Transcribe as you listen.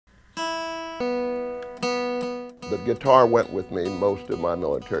The guitar went with me most of my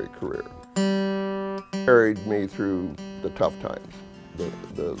military career. Carried me through the tough times,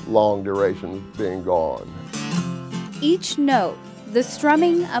 the long durations being gone. Each note, the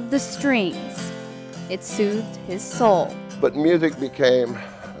strumming of the strings, it soothed his soul. But music became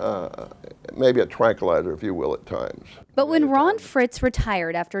maybe a tranquilizer, if you will, at times. But when Ron Fritz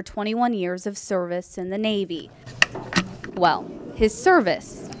retired after 21 years of service in the Navy, well, his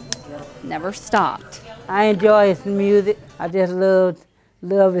service never stopped. I enjoy his music. I just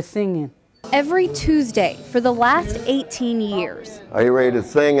love his singing. Every Tuesday for the last 18 years. Are you ready to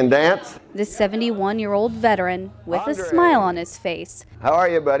sing and dance? This 71-year-old veteran, with a smile on his face, how are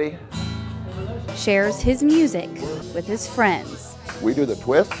you, buddy? Shares his music with his friends. We do the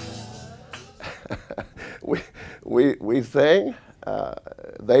twist. we sing.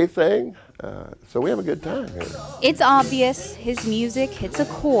 They sing. So we have a good time here. It's obvious his music hits a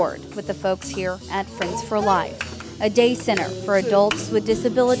chord with the folks here at Friends for Life, a day center for adults with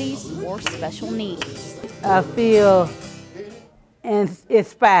disabilities or special needs. I feel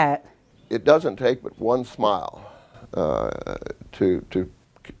inspired. It doesn't take but one smile to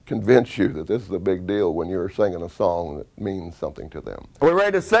convince you that this is a big deal when you're singing a song that means something to them. Are we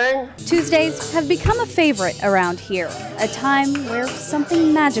ready to sing? Tuesdays have become a favorite around here, a time where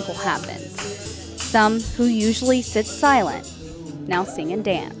something magical happens. Some who usually sit silent now sing and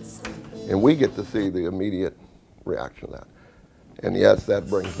dance. And we get to see the immediate reaction to that. And yes, that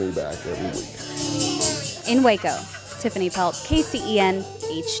brings me back every week. In Waco, Tiffany Pelt, KCEN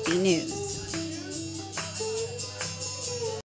HD News.